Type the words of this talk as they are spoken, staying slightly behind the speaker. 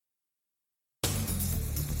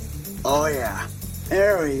Oh, yeah.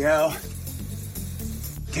 There we go.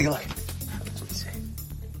 Take a look. Let's see.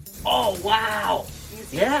 Oh, wow. You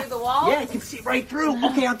see it through the wall? Yeah, you can see right through.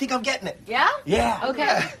 Okay, I think I'm getting it. Yeah? Yeah.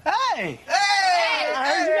 Okay. Hey! I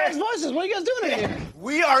heard you guys' voices. What are you guys doing in here?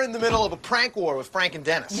 We are in the middle of a prank war with Frank and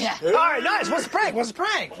Dennis. Yeah. All right, nice. What's the prank? What's the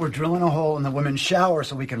prank? We're drilling a hole in the women's shower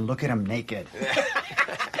so we can look at them naked.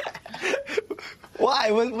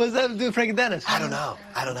 Why? What does that have to do with Frank and Dennis? I don't know.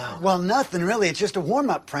 Well, nothing really. It's just a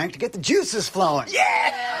warm-up prank to get the juices flowing.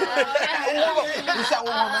 Yeah! Just that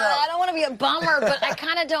one warming up. I don't want to be a bummer, but I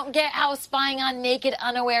kind of don't get how spying on naked,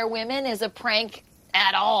 unaware women is a prank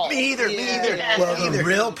at all. Me either. Well, the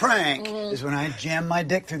real prank is when I jam my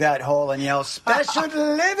dick through that hole and yell, "Special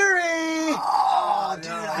delivery!" Oh,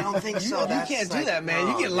 dude, I don't think so. You can't do that, man.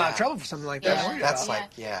 You get in a lot of trouble for something like that. That's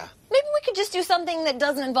yeah. Maybe we could just do something that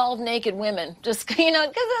doesn't involve naked women. Just, because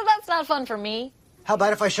that's not fun for me. How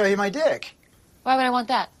about if I show you my dick? Why would I want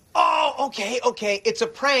that? Oh, okay. It's a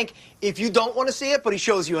prank if you don't want to see it, but he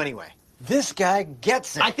shows you anyway. This guy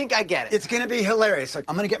gets it. I think I get it. It's going to be hilarious. I'm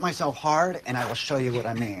going to get myself hard, and I will show you what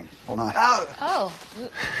I mean. Hold on. Oh.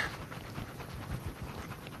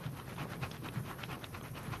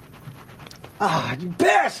 Ah, you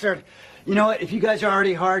bastard! You know what? If you guys are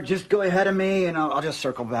already hard, just go ahead of me, and I'll just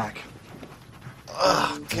circle back.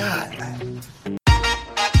 Oh, God.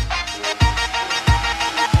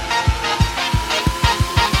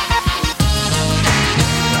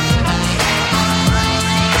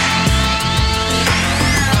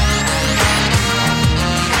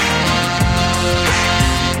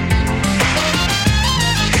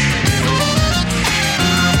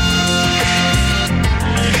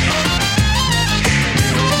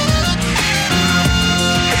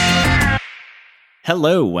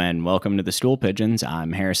 Hello and welcome to the Stool Pigeons.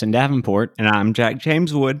 I'm Harrison Davenport. And I'm Jack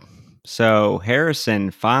James Wood. So, Harrison,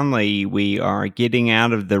 finally, we are getting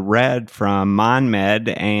out of the red from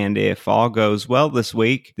MindMed, and if all goes well this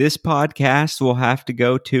week, this podcast will have to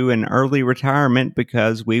go to an early retirement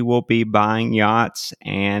because we will be buying yachts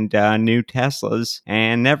and new Teslas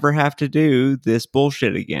and never have to do this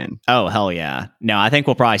bullshit again. Oh, hell yeah. No, I think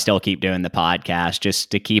we'll probably still keep doing the podcast just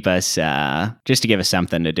to keep us, just to give us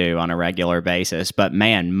something to do on a regular basis. But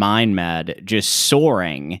man, MindMed just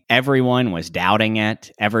soaring. Everyone was doubting it.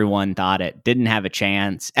 Everyone thought it didn't have a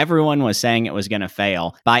chance. Everyone was saying it was going to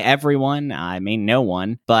fail. By everyone, I mean no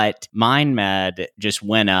one, but MindMed just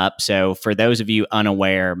went up. So for those of you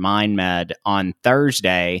unaware, MindMed on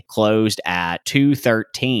Thursday closed at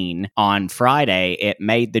 $213. On Friday, it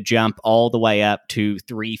made the jump all the way up to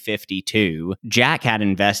 $352. Jack had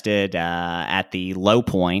invested at the low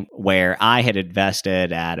point where I had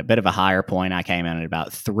invested at a bit of a higher point. I came in at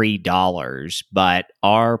about $3, but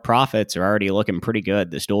our profits are already looking pretty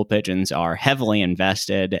good. The Stool Pigeons are heavily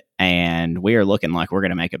invested, and we are looking like we're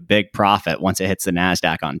going to make a big profit once it hits the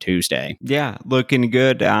NASDAQ on Tuesday. Yeah, looking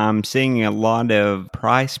good. I'm seeing a lot of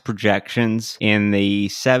price projections in the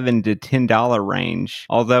 $7 to $10 range.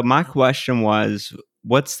 Although my question was,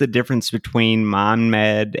 what's the difference between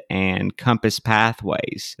MindMed and Compass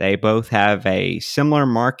Pathways? They both have a similar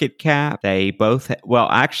market cap. They both,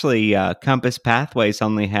 Compass Pathways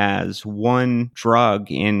only has one drug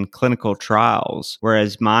in clinical trials,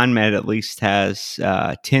 whereas MindMed at least has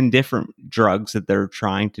 10 different drugs that they're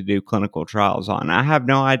trying to do clinical trials on. I have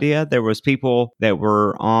no idea. There was people that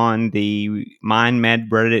were on the MindMed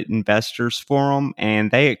Reddit Investors Forum, and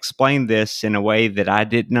they explained this in a way that I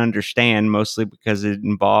didn't understand, mostly because it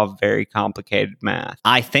involved very complicated math.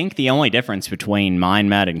 I think the only difference between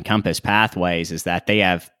MindMed and Compass Pathways is that they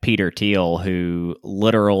have Peter Thiel, who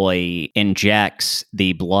literally injects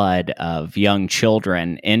the blood of young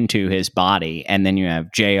children into his body, and then you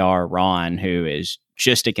have J.R. Ron, who is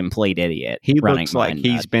just a complete idiot. He running looks like MindMed.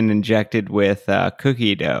 he's been injected with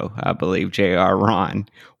cookie dough, I believe, J.R. Ron,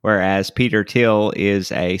 whereas Peter Thiel is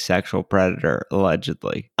a sexual predator,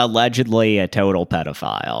 allegedly. Allegedly a total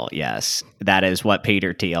pedophile, yes. That is what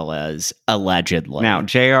Peter Thiel is, allegedly. Now,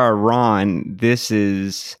 J.R. Ron, this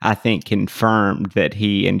is, I think, confirmed that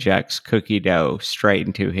he injects cookie dough straight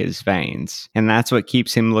into his veins. And that's what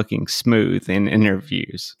keeps him looking smooth in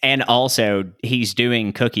interviews. And also, he's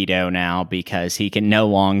doing cookie dough now because he can no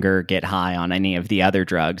longer get high on any of the other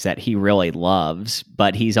drugs that he really loves.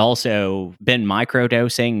 But he's also been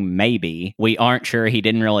microdosing, maybe. We aren't sure. He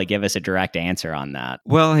didn't really give us a direct answer on that.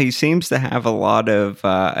 Well, he seems to have a lot of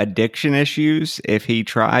addiction issues. If he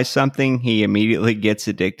tries something, he immediately gets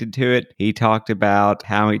addicted to it. He talked about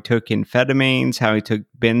how he took amphetamines, how he took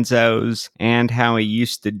benzos, and how he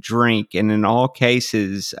used to drink. And in all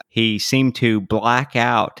cases, he seemed to black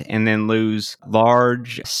out and then lose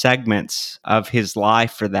large segments of his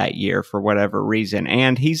life for that year for whatever reason.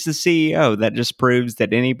 And he's the CEO. That just proves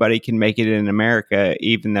that anybody can make it in America,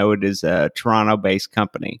 even though it is a Toronto-based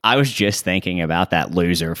company. I was just thinking about that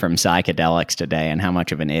loser from Psychedelics today and how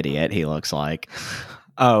much of an idiot he looks like.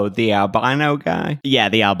 Oh, the albino guy? Yeah,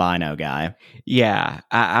 the albino guy. Yeah,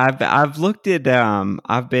 I've looked at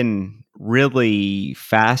I've been really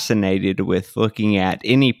fascinated with looking at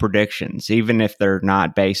any predictions, even if they're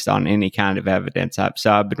not based on any kind of evidence.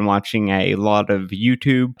 I've been watching a lot of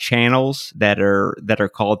YouTube channels that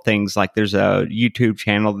are called things like, there's a YouTube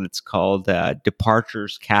channel that's called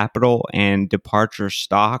Departures Capital and Departure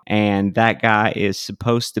Stock, and that guy is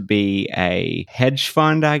supposed to be a hedge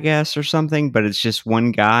fund, I guess, or something, but it's just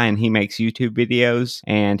one guy and he makes YouTube videos,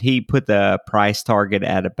 and he put the price target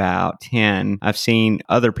at about 10. I've seen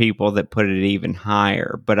other people that put it even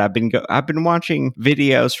higher, but I've been watching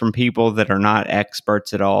videos from people that are not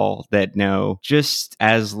experts at all, that know just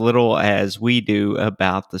as little as we do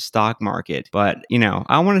about the stock market. But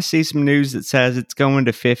I want to see some news that says it's going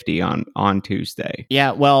to 50 on Tuesday.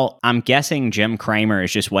 Yeah, well, I'm guessing Jim Cramer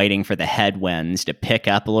is just waiting for the headwinds to pick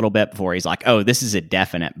up a little bit before he's like, oh, this is a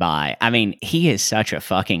definite buy. I mean, he is such a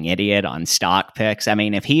fucking idiot on stock picks. I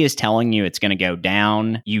mean, if he is telling you it's going to go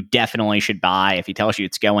down, you definitely should buy. If he tells you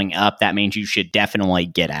it's going up, that means you should definitely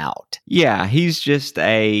get out. Yeah, he's just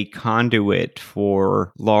a conduit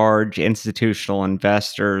for large institutional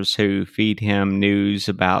investors who feed him news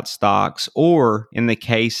about stocks. Or in the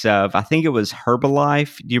case of, I think it was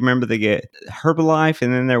Herbalife. Do you remember the Herbalife?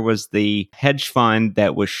 And then there was the hedge fund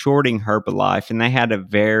that was shorting Herbalife, and they had a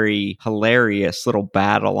very hilarious little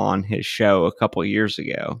battle on his show a couple years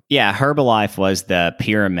ago. Yeah, Herbalife was the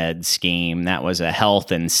pyramid scheme. That was a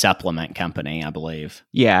health and supplement company, I believe.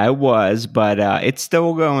 Yeah, it was, but it's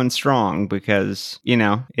still going strong because,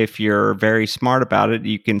 if you're very smart about it,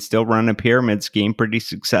 you can still run a pyramid scheme pretty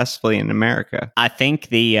successfully in America. I think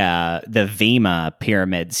the Vima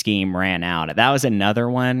pyramid scheme ran out. That was another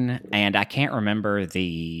one, and I can't remember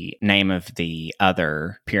the name of the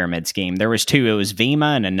other pyramid scheme. There was two. It was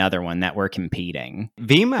Vima and another one that were competing.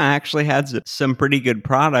 Vima actually had some pretty good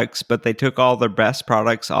products, but they took all their best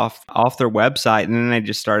products off their website, and then they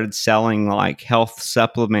just started selling like health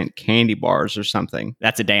supplement candy bars or something.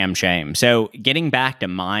 That's a damn shame. So getting back to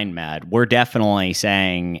MindMed, we're definitely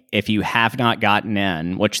saying if you have not gotten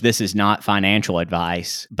in, which this is not financial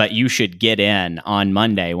advice, but you should get in on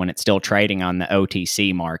Monday when it's still trading on the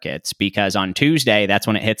OTC markets, because on Tuesday, that's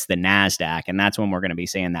when it hits the NASDAQ, and that's when we're going to be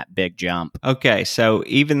seeing that big jump. Okay, so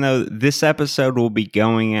even though this episode will be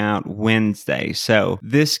going out Wednesday, so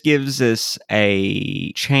this gives us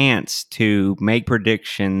a chance to make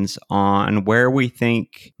predictions on where we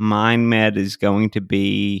think MindMed is going to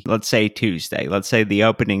be, let's say Tuesday, let's say the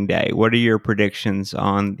opening day. What are your predictions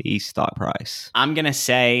on the stock price? I'm going to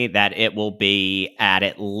say that it will be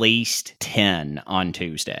at least 10 on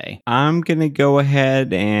Tuesday. I'm going to go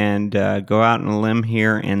ahead and go out on a limb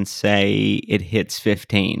here and say it hits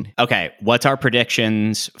 15. Okay, what's our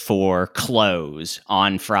predictions for close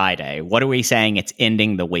on Friday? What are we saying it's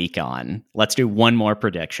ending the week on? Let's do one more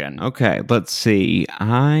prediction. Okay, let's see.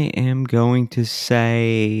 I am going to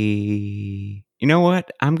say... You know what?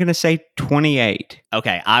 I'm going to say 28.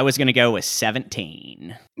 Okay, I was going to go with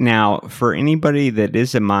 17. Now, for anybody that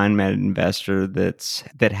is a MindMed investor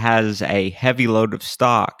that has a heavy load of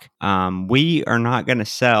stock, we are not going to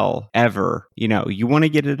sell ever. You want to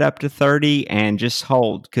get it up to 30 and just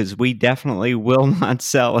hold, because we definitely will not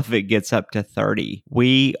sell if it gets up to 30.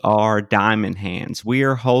 We are diamond hands. We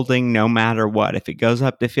are holding no matter what. If it goes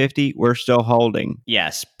up to 50, we're still holding.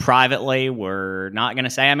 Yes, privately, we're not going to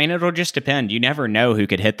say. I mean, it'll just depend. You never know who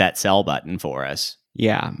could hit that sell button for us.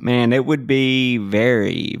 Yeah, man, it would be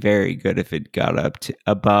very, very good if it got up to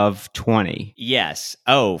above 20. Yes.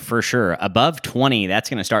 Oh, for sure. Above 20, that's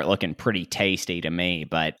going to start looking pretty tasty to me.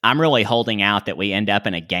 But I'm really holding out that we end up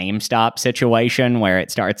in a GameStop situation where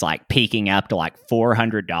it starts like peaking up to like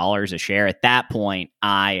 $400 a share. At that point,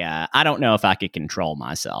 I don't know if I could control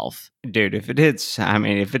myself. Dude, if it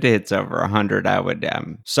hits over 100, I would,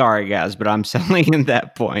 sorry guys, but I'm selling at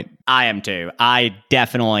that point. I am too. I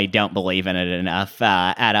definitely don't believe in it enough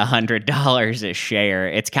at $100 a share.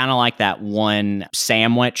 It's kind of like that one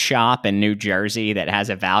sandwich shop in New Jersey that has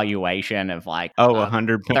a valuation of like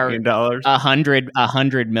 $100 million.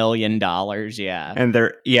 $100 million. Yeah. And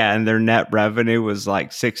their net revenue was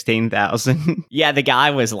like 16,000. Yeah, the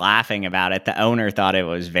guy was laughing about it. The owner thought it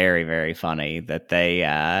was very, very funny that they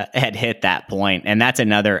had hit that point. And that's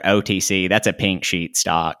another OTC. That's a pink sheet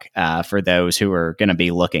stock for those who are going to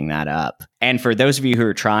be looking that up. And for those of you who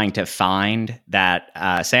are trying to find that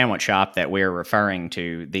sandwich shop that we're referring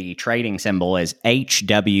to, the trading symbol is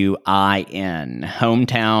HWIN,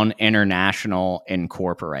 Hometown International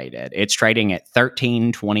Incorporated. It's trading at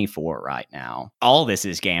 $13.24 right now. All this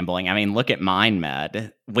is gambling. I mean, look at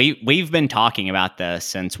MindMed. We've been talking about this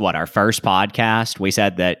since our first podcast. We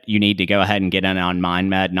said that you need to go ahead and get in on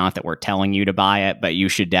MindMed. Not that we're telling you to buy it, but you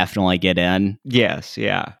should definitely get in. Yes,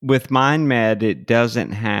 yeah. With MindMed, it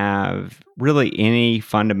doesn't have really any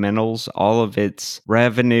fundamentals. All of its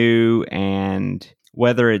revenue and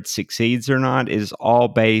whether it succeeds or not is all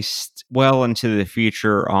based well into the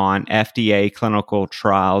future on FDA clinical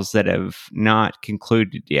trials that have not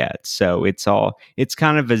concluded yet. So it's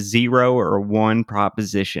kind of a 0 or 1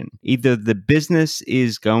 proposition. Either the business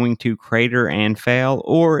is going to crater and fail,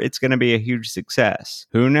 or it's going to be a huge success.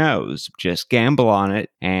 Who knows? Just gamble on it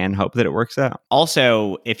and hope that it works out.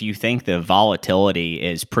 Also, if you think the volatility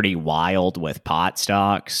is pretty wild with pot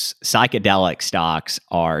stocks, psychedelic stocks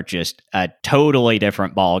are just a totally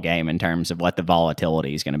different ball game in terms of what the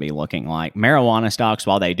volatility is going to be looking like. Marijuana stocks,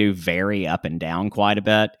 while they do vary up and down quite a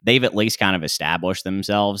bit, they've at least kind of established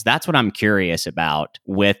themselves. That's what I'm curious about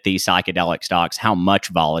with these psychedelic stocks, how much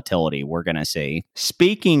volatility we're going to see.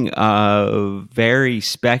 Speaking of very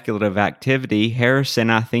speculative activity,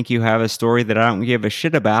 Harrison, I think you have a story that I don't give a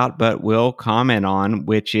shit about, but will comment on,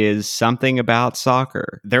 which is something about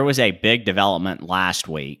soccer. There was a big development last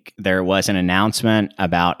week. There was an announcement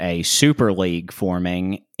about a Super League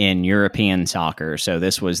forming in European soccer. So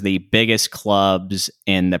this was the biggest clubs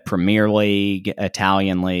in the Premier League,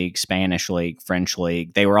 Italian League, Spanish League, French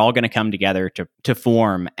League. They were all going to come together to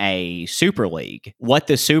form a Super League. What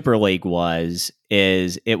the Super League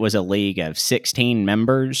is it was a league of 16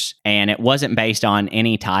 members, and it wasn't based on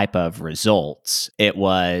any type of results. It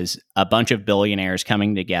was a bunch of billionaires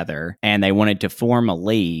coming together, and they wanted to form a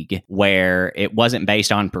league where it wasn't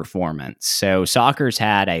based on performance. So soccer's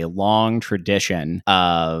had a long tradition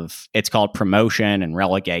of, it's called promotion and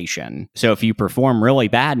relegation. So if you perform really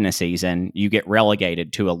bad in a season, you get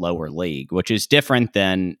relegated to a lower league, which is different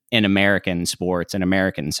than in American sports and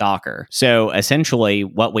American soccer. So essentially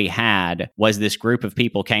what we had was this group of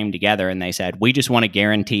people came together and they said, we just want a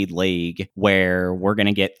guaranteed league where we're going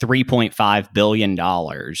to get $3.5 billion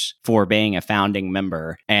for being a founding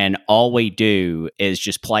member. And all we do is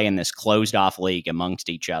just play in this closed off league amongst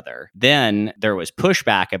each other. Then there was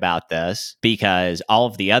pushback about this because all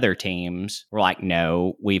of the other teams were like,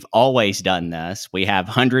 no, we've always done this. We have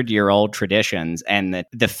 100-year-old traditions. And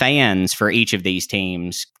the fans for each of these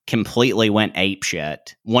teams completely went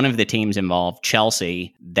apeshit. One of the teams involved,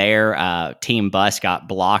 Chelsea, their team bus got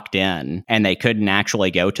blocked in and they couldn't actually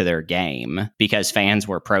go to their game because fans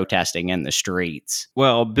were protesting in the streets.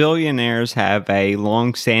 Well, billionaires have a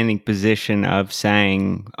long-standing position of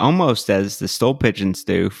saying, almost as the stool pigeons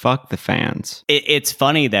do, fuck the fans. It's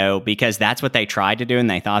funny, though, because that's what they tried to do and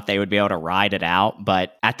they thought they would be able to ride it out.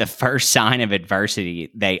 But at the first sign of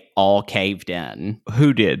adversity, they all caved in.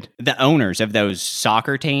 Who did? The owners of those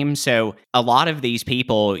soccer teams. So a lot of these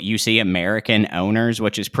people, you see American owners,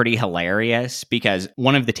 which is pretty hilarious because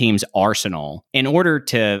one of the teams, Arsenal, in order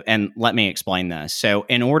to, and let me explain this. So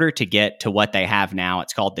in order to get to what they have now,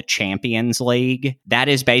 it's called the Champions League. That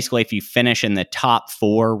is basically if you finish in the top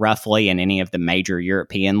 4 roughly in any of the major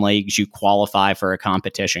European leagues, you qualify for a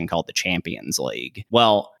competition called the Champions League.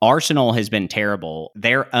 Well, Arsenal has been terrible.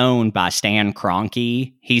 They're owned by Stan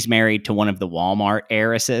Kroenke. He's married to one of the Walmart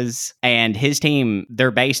heiresses, and his team,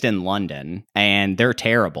 they're based in London, and they're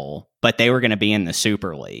terrible. But they were going to be in the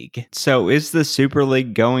Super League. So is the Super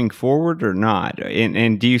League going forward or not?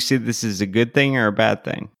 And do you see this as a good thing or a bad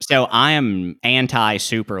thing? So I am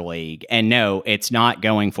anti-Super League. And no, it's not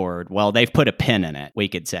going forward. Well, they've put a pin in it, we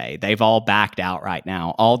could say. They've all backed out right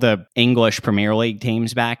now. All the English Premier League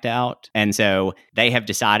teams backed out. And so they have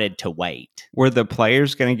decided to wait. Were the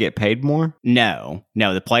players going to get paid more? No,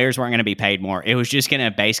 the players weren't going to be paid more. It was just going to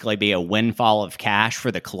basically be a windfall of cash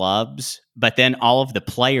for the clubs but then all of the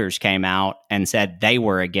players came out and said they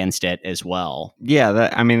were against it as well. Yeah,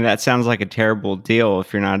 that sounds like a terrible deal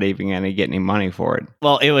if you're not even going to get any money for it.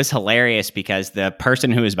 Well, it was hilarious because the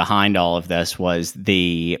person who was behind all of this was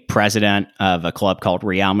the president of a club called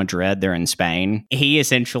Real Madrid. They're in Spain. He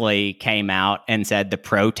essentially came out and said the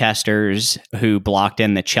protesters who blocked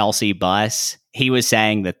in the Chelsea bus, he was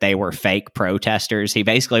saying that they were fake protesters. He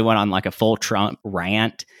basically went on like a full Trump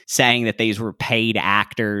rant saying that these were paid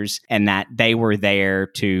actors and that they were there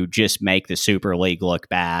to just make the Super League look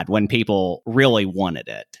bad when people really wanted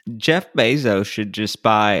it. Jeff Bezos should just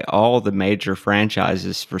buy all the major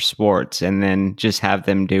franchises for sports and then just have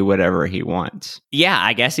them do whatever he wants. Yeah,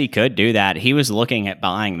 I guess he could do that. He was looking at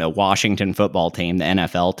buying the Washington football team, the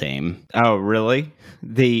NFL team. Oh, really?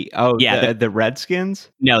 The Redskins?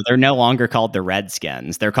 No, they're no longer called the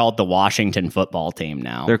Redskins. They're called the Washington football team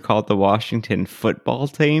now. They're called the Washington football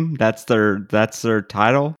team? That's their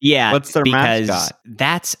title? Yeah. What's their mascot?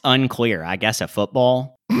 That's unclear. I guess a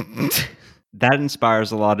football. That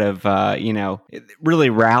inspires a lot of, it really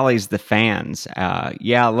rallies the fans.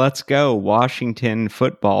 Let's go, Washington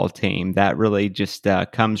football team. That really just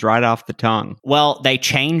comes right off the tongue. Well, they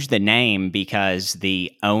changed the name because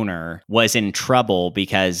the owner was in trouble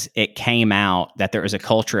because it came out that there was a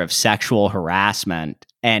culture of sexual harassment,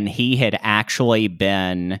 and he had actually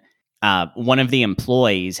been... one of the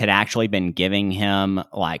employees had actually been giving him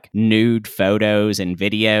like nude photos and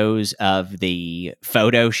videos of the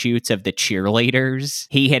photo shoots of the cheerleaders.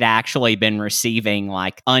 He had actually been receiving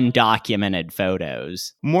like undocumented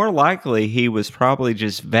photos. More likely, he was probably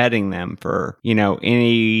just vetting them for,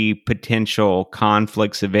 any potential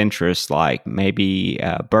conflicts of interest, like maybe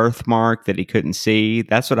a birthmark that he couldn't see.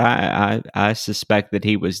 That's what I suspect that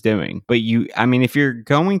he was doing. But if you're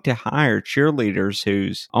going to hire cheerleaders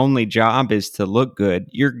whose only job is to look good,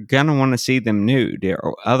 you're gonna want to see them nude,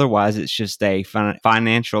 or otherwise it's just a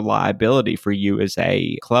financial liability for you as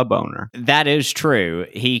a club owner. That is true.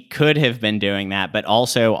 He could have been doing that, but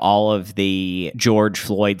also all of the George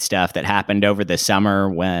Floyd stuff that happened over the summer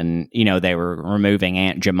when, they were removing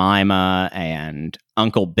Aunt Jemima and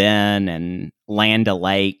Uncle Ben and Land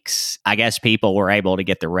O'Lakes. I guess people were able to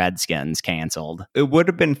get the Redskins canceled. It would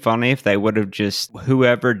have been funny if they would have just,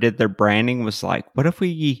 whoever did their branding was like, what if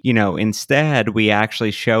we, instead we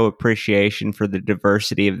actually show appreciation for the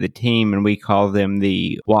diversity of the team and we call them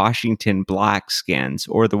the Washington Blackskins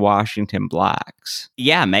or the Washington Blacks.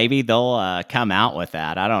 Yeah, maybe they'll come out with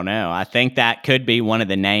that. I don't know. I think that could be one of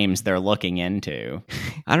the names they're looking into.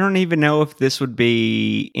 I don't even know if this would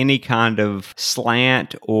be any kind of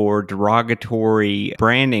slant or derogatory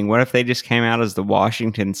branding. What if they just came out as the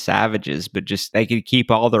Washington Savages, but just they could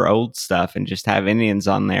keep all their old stuff and just have Indians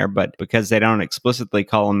on there, but because they don't explicitly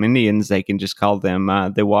call them Indians, they can just call them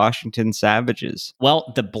the Washington Savages.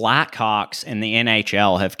 Well, the Blackhawks in the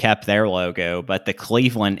NHL have kept their logo, but the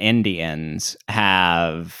Cleveland Indians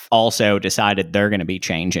have also decided they're going to be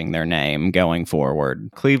changing their name going forward.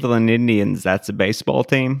 Cleveland Indians, that's a baseball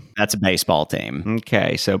team? That's a baseball team.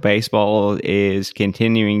 Okay, so baseball is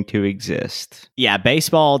continuing to exist. Yeah,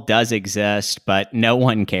 baseball does exist, but no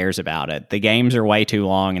one cares about it. The games are way too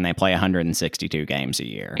long and they play 162 games a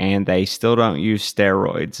year. And they still don't use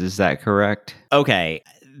steroids, is that correct? Okay.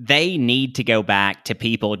 They need to go back to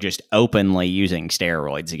people just openly using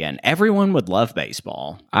steroids again. Everyone would love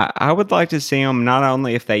baseball. I would like to see them not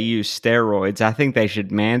only if they use steroids, I think they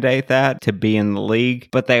should mandate that to be in the league,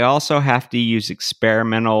 but they also have to use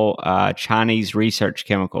experimental Chinese research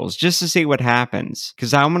chemicals just to see what happens.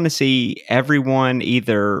 Because I want to see everyone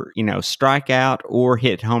either, strike out or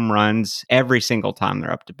hit home runs every single time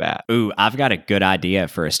they're up to bat. Ooh, I've got a good idea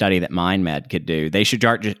for a study that MindMed could do. They should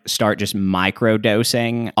start just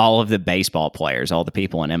microdosing all of the baseball players, all the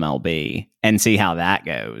people in MLB, and see how that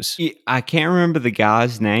goes. I can't remember the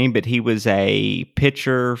guy's name, but he was a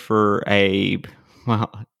pitcher for a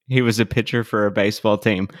baseball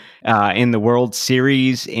team in the World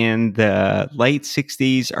Series in the late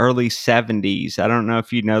 60s, early 70s. I don't know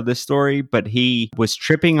if you know this story, but he was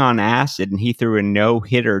tripping on acid and he threw a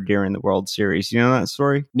no-hitter during the World Series. You know that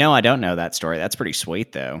story? No, I don't know that story. That's pretty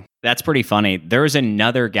sweet, though. That's pretty funny. There's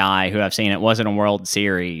another guy who I've seen, it wasn't a World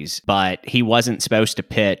Series, but he wasn't supposed to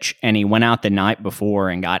pitch, and he went out the night before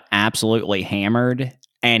and got absolutely hammered,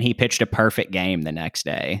 and he pitched a perfect game the next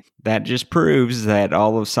day. That just proves that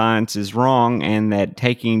all of science is wrong and that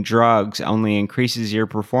taking drugs only increases your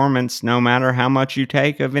performance no matter how much you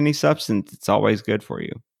take of any substance. It's always good for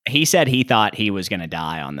you. He said he thought he was going to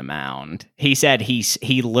die on the mound. He said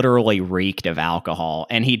he literally reeked of alcohol,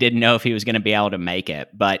 and he didn't know if he was going to be able to make it.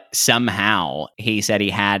 But somehow he said he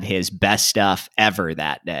had his best stuff ever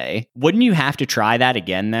that day. Wouldn't you have to try that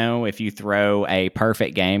again, though, if you throw a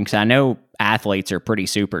perfect game? Because I know athletes are pretty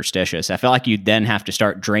superstitious. I feel like you'd then have to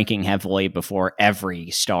start drinking heavily before every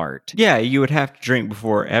start. Yeah, you would have to drink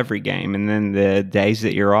before every game. And then the days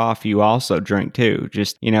that you're off, you also drink too.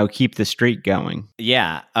 Just, keep the streak going.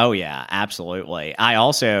 Yeah. Oh, yeah, absolutely. I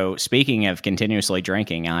also, speaking of continuously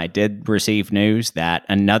drinking, I did receive news that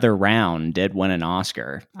Another Round did win an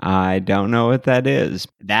Oscar. I don't know what that is.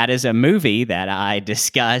 That is a movie that I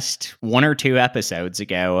discussed 1 or 2 episodes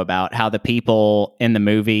ago about how the people in the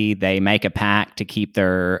movie, they make a pact to keep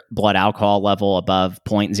their blood alcohol level above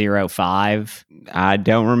 0.05. I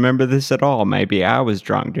don't remember this at all. Maybe I was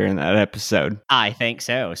drunk during that episode. I think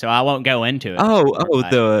so. So I won't go into it.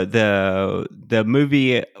 The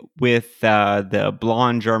movie with the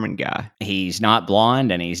blonde German guy. He's not blonde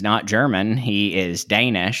and he's not German. He is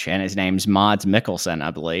Danish, and his name's Mads Mikkelsen,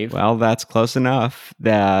 I believe. Well, that's close enough.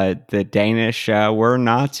 The Danish were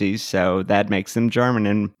Nazis, so that makes them German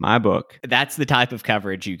in my book. That's the type of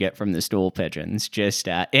coverage you get from the stool pigeons. Just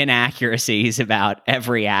inaccuracies about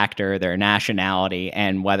every actor, their nationality,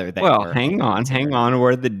 and whether they were... hang on.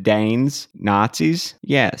 Were the Danes Nazis?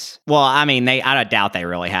 Yes. Well, I mean, I doubt they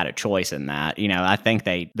really had a choice in that. I think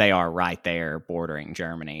they are right there bordering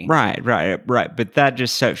Germany. Right. But that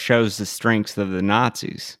just shows the strengths of the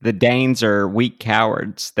Nazis. The Danes are weak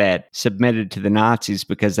cowards that submitted to the Nazis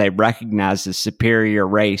because they recognized the superior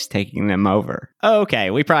race taking them over. Okay,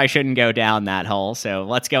 we probably shouldn't go down that hole, so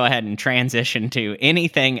let's go ahead and transition to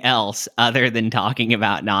anything else other than talking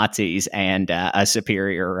about Nazis and a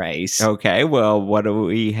superior race. Okay, well, what do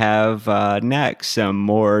we have next? Some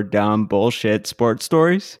more dumb bullshit sports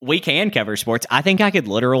stories? We can cover sports. I think I could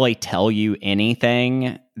literally tell you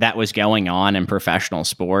anything that was going on in professional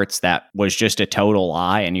sports that was just a total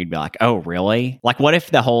lie, and you'd be like, oh, really? Like, what if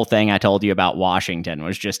the whole thing I told you about Washington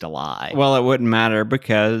was just a lie? Well, it wouldn't matter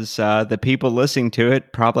because the people listening to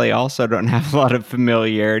it probably also don't have a lot of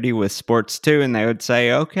familiarity with sports too, and they would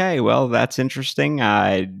say, okay, well, that's interesting.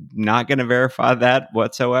 I'm not going to verify that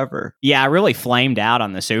whatsoever. Yeah, I really flamed out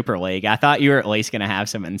on the Super League. I thought you were at least going to have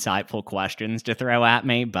some insightful questions to throw at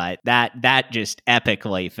me, but that just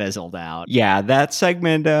epically fizzled out. Yeah, that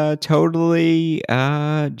segment totally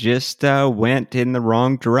just went in the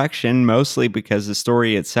wrong direction, mostly because the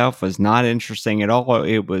story itself was not interesting at all.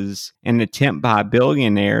 It was an attempt by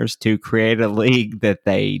billionaires to create a league that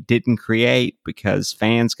they didn't create because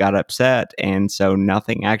fans got upset, and so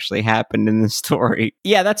nothing actually happened in the story.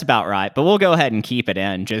 Yeah, that's about right, but we'll go ahead and keep it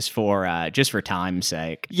in just for time's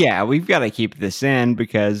sake. Yeah, we've got to keep this in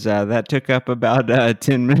because that took up about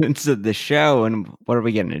 10 minutes of the show, and what are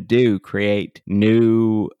we going to do? Create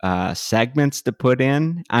new segments to put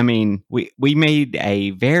in? I mean, we made a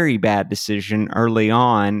very bad decision early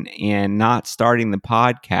on in not starting the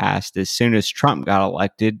podcast as soon as Trump got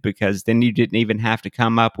elected, because then you didn't even have to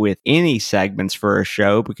come up with any segments for a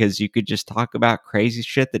show because you could just talk about crazy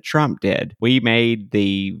shit that Trump did. We made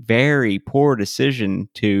the very poor decision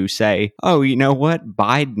to say, oh, you know what?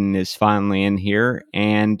 Biden is finally in here,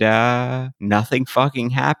 and nothing fucking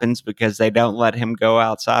happens because they don't let him go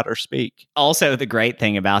outside or speak. Also, the great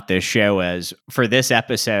thing about this show is for this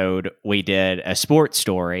episode, we did a sports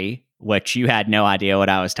story, which you had no idea what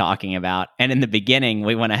I was talking about. And in the beginning,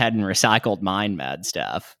 we went ahead and recycled MindMed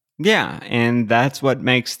stuff. Yeah, and that's what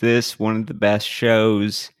makes this one of the best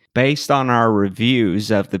shows. Based on our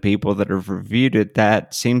reviews of the people that have reviewed it,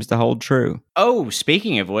 that seems to hold true. Oh,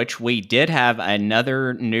 speaking of which, we did have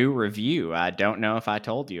another new review. I don't know if I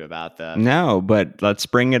told you about that. No, but let's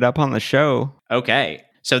bring it up on the show. Okay.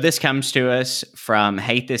 So this comes to us from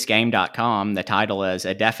HateThisGame.com. The title is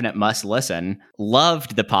A Definite Must Listen.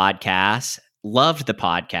 Loved the podcast.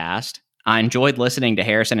 I enjoyed listening to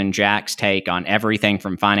Harrison and Jack's take on everything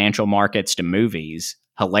from financial markets to movies.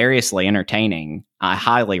 Hilariously entertaining. I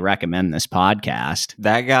highly recommend this podcast.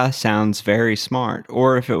 That guy sounds very smart.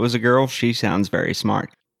 Or if it was a girl, she sounds very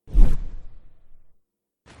smart. And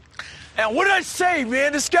what did I say,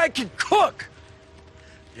 man? This guy can cook.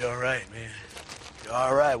 You're all right, man. You're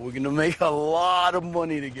all right. We're going to make a lot of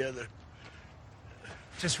money together.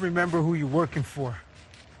 Just remember who you're working for.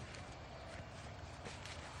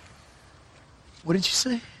 What did you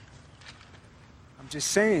say? I'm just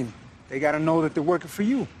saying, they got to know that they're working for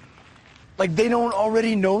you. Like they don't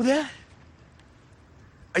already know that?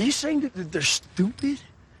 Are you saying that they're stupid?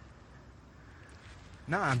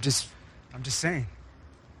 No, I'm just saying.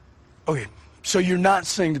 Okay, so you're not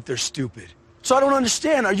saying that they're stupid. So I don't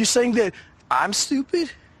understand. Are you saying that I'm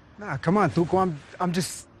stupid? Nah, come on, Tuco. I'm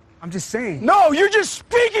just saying. No, you're just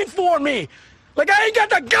speaking for me. Like I ain't got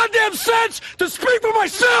the goddamn sense to speak for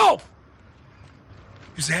myself.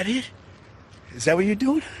 Is that it? Is that what you're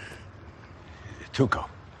doing? Tuco.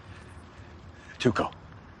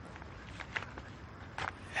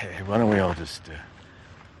 Hey, why don't we all just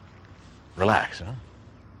relax, huh?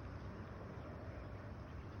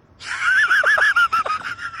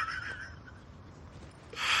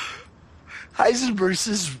 Heisenberg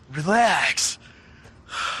says relax.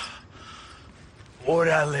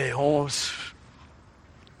 Orale, Holmes.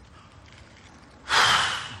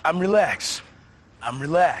 I'm relaxed.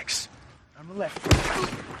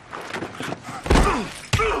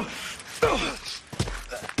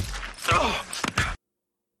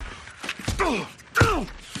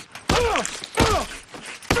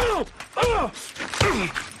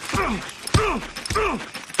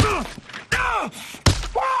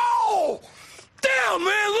 Whoa! Damn,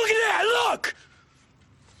 man, look at that, look!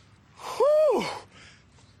 Whew.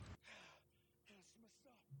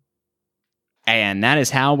 And that is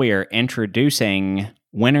how we are introducing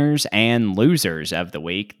winners and losers of the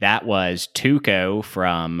week. That was Tuco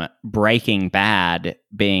from Breaking Bad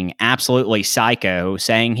being absolutely psycho,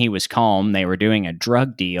 saying he was calm. They were doing a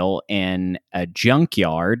drug deal in a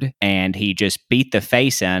junkyard, and he just beat the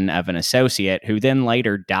face in of an associate who then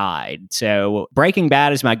later died. So Breaking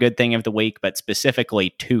Bad is my good thing of the week, but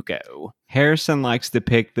specifically Tuco. Harrison likes to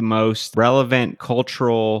pick the most relevant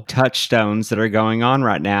cultural touchstones that are going on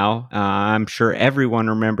right now. I'm sure everyone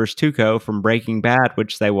remembers Tuco from Breaking Bad,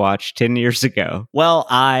 which they watched 10 years ago. Well,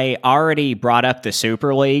 I already brought up the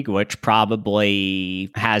Super League, which probably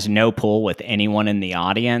has no pull with anyone in the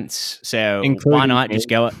audience. So why not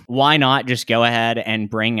just go ahead and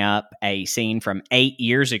bring up a scene from 8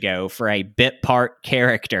 years ago for a bit part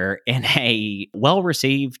character in a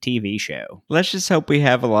well-received TV show? Let's just hope we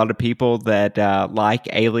have a lot of people that like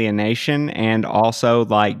alienation and also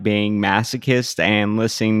like being masochist and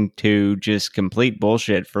listening to just complete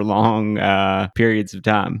bullshit for long periods of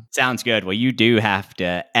time. Sounds good. Well, you do have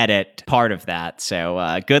to edit part of that.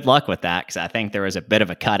 So good luck with that, because I think there was a bit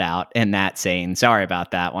of a cutout in that scene. Sorry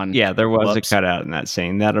about that one. Yeah, there was a cutout in that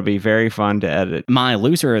scene. That'll be very fun to edit. My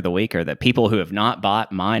loser of the week are the people who have not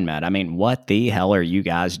bought MindMed. I mean, what the hell are you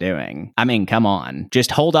guys doing? I mean, come on.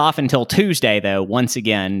 Just hold off until Tuesday, though, once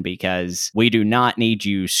again, because we do not need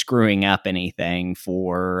you screwing up anything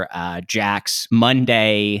for Jack's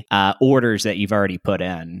Monday orders that you've already put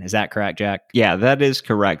in. Is that correct, Jack? Yeah, that is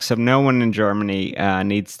correct. So no one in Germany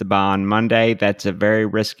needs to buy on Monday. That's a very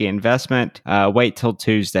risky investment. Wait till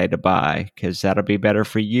Tuesday to buy, because that'll be better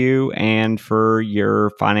for you and for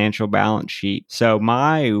your financial balance sheet. So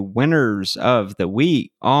my winners of the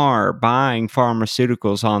week are buying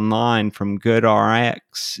pharmaceuticals online from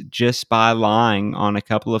GoodRx just by lying on a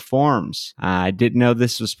couple of forms. I didn't know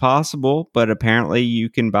this was possible, but apparently you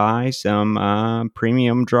can buy some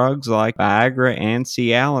premium drugs like Viagra and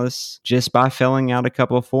Cialis just by filling out a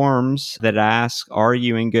couple of forms that ask, are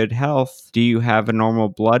you in good health? Do you have a normal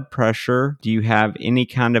blood pressure? Do you have any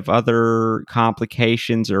kind of other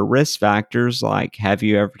complications or risk factors, like have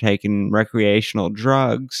you ever taken recreational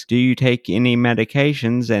drugs? Do you take any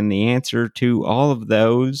medications? And the answer to all of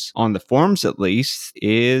those, on the forms at least,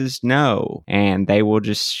 is no. And they will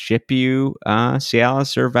just ship you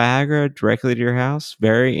Cialis or Viagra directly to your house.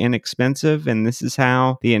 Very inexpensive. And this is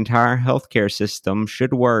how the entire healthcare system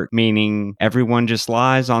should work, meaning everyone just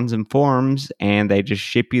lies on some forms and they just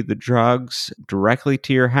ship you the drugs directly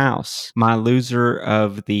to your house. My loser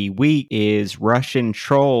of the week is Russian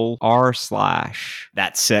troll r/.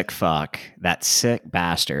 That sick fuck. That sick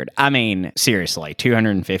bastard. I mean, seriously,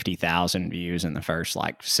 250,000 views in the first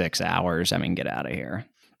 6 hours. I mean, get out of here.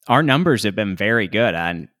 Our numbers have been very good.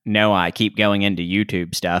 I know I keep going into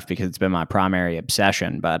YouTube stuff because it's been my primary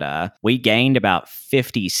obsession, but we gained about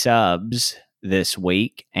 50 subs this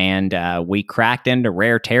week, and we cracked into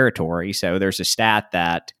rare territory. So there's a stat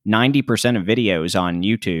that 90% of videos on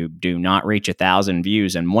YouTube do not reach 1,000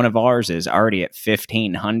 views, and one of ours is already at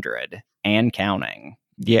 1,500 and counting.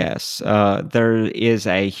 Yes, there is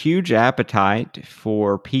a huge appetite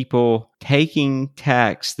for people taking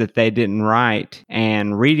text that they didn't write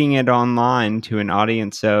and reading it online to an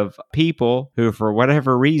audience of people who, for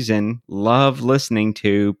whatever reason, love listening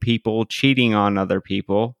to people cheating on other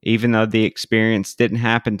people, even though the experience didn't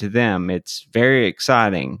happen to them. It's very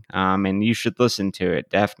exciting, and you should listen to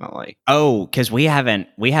it, definitely. Oh, because we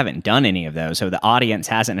haven't done any of those, so the audience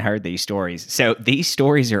hasn't heard these stories. So these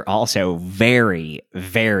stories are also very,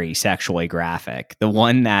 very sexually graphic. The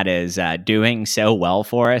one that is doing so well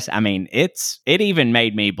for us, I mean, it even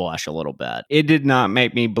made me blush a little bit. It did not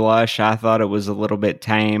make me blush. I thought it was a little bit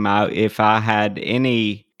tame. If I had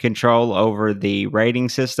any control over the rating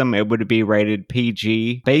system, it would be rated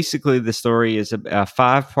PG. Basically, the story is a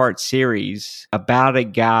 5-part series about a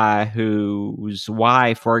guy whose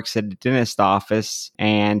wife works at a dentist office,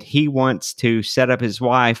 and he wants to set up his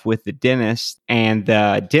wife with the dentist, and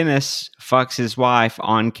the dentist fucks his wife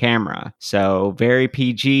on camera. So very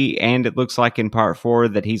PG, and it looks like in part 4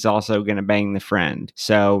 that he's also going to bang the friend.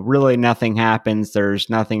 So really nothing happens. There's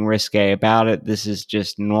nothing risque about it. This is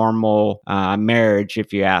just normal marriage,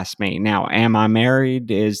 if you ask me. Now, am I married?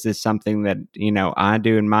 Is this something that, I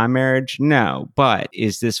do in my marriage? No. But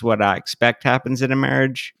is this what I expect happens in a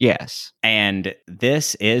marriage? Yes. And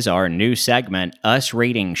this is our new segment, us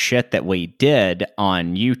reading shit that we did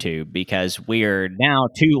on YouTube, because we're now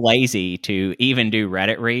too lazy to even do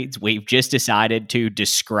Reddit reads. We've just decided to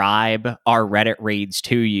describe our Reddit reads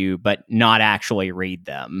to you, but not actually read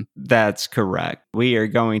them. That's correct. We are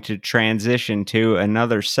going to transition to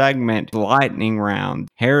another segment, lightning round.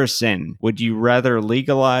 Harrison, would you rather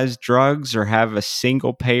legalize drugs or have a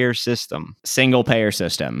single payer system? Single payer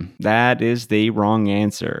system. That is the wrong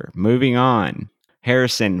answer. Moving on.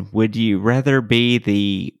 Harrison, would you rather be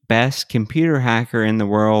the best computer hacker in the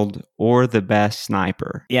world or the best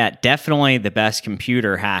sniper? Yeah, definitely the best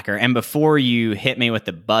computer hacker. And before you hit me with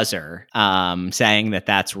the buzzer saying that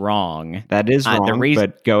that's wrong. That is wrong,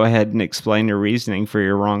 but go ahead and explain your reasoning for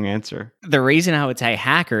your wrong answer. The reason I would say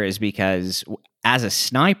hacker is because as a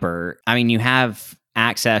sniper, I mean, you have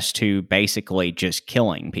access to basically just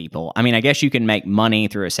killing people. I mean, I guess you can make money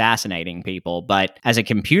through assassinating people, but as a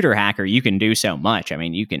computer hacker, you can do so much. I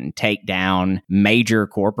mean, you can take down major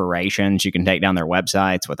corporations, you can take down their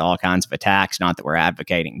websites with all kinds of attacks. Not that we're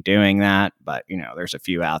advocating doing that, but there's a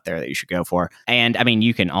few out there that you should go for. And I mean,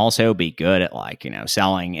 you can also be good at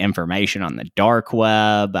selling information on the dark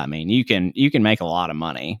web. I mean, you can make a lot of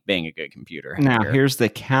money being a good computer hacker. Now, here's the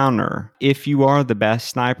counter. If you are the best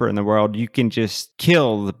sniper in the world, you can just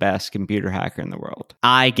kill the best computer hacker in the world.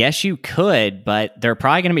 I guess you could, but they're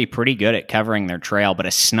probably going to be pretty good at covering their trail, but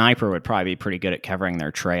a sniper would probably be pretty good at covering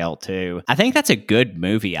their trail too. I think that's a good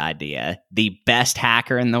movie idea. The best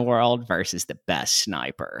hacker in the world versus the best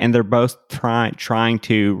sniper. And they're both trying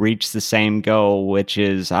to reach the same goal, which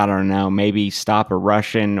is, I don't know, maybe stop a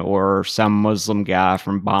Russian or some Muslim guy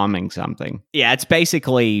from bombing something. Yeah, it's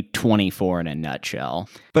basically 24 in a nutshell.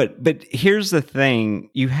 But here's the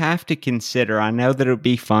thing. You have to consider, I know that it would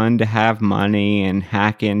be fun to have money and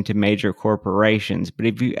hack into major corporations, but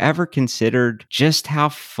have you ever considered just how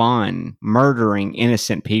fun murdering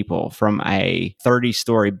innocent people from a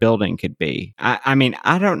 30-story building could be? I mean,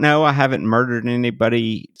 I don't know. I haven't murdered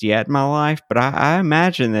anybody yet in my life, but I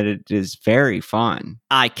imagine that it is very fun.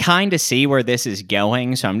 I kind of see where this is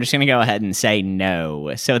going, so I'm just going to go ahead and say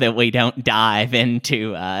no so that we don't dive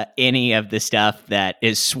into any of the stuff that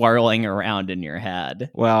is swirling around in your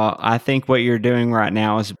head. Well, I think what you're doing right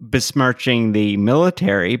now is besmirching the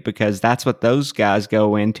military, because that's what those guys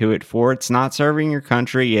go into it for. It's not serving your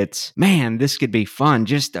country. It's, man, this could be fun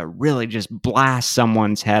just to really just blast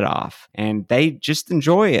someone's head off. And they just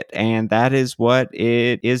enjoy it. And that is what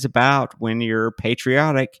it is about when you're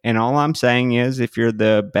patriotic. And all I'm saying is, if you're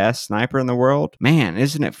the best sniper in the world, man,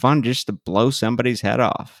 isn't it fun just to blow somebody's head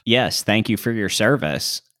off? Yes, thank you for your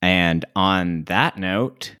service. And on that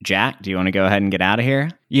note, Jack, do you want to go ahead and get out of here?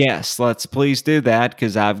 Yes, let's please do that,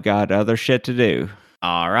 because I've got other shit to do.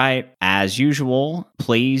 All right. As usual,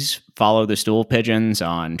 please follow the Stool Pigeons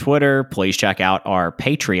on Twitter. Please check out our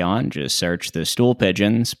Patreon. Just search the Stool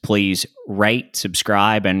Pigeons. Please rate,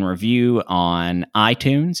 subscribe, and review on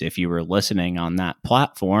iTunes if you were listening on that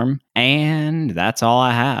platform. And that's all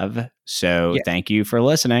I have. So Thank you for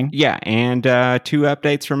listening. Yeah, and 2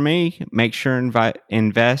 updates from me. Make sure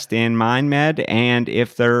invest in MindMed, and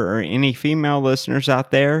if there are any female listeners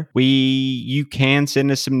out there, you can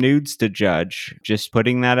send us some nudes to judge. Just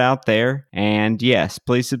putting that out there. And yes,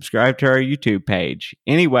 please subscribe to our YouTube page.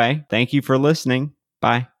 Anyway, thank you for listening.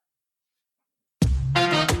 Bye.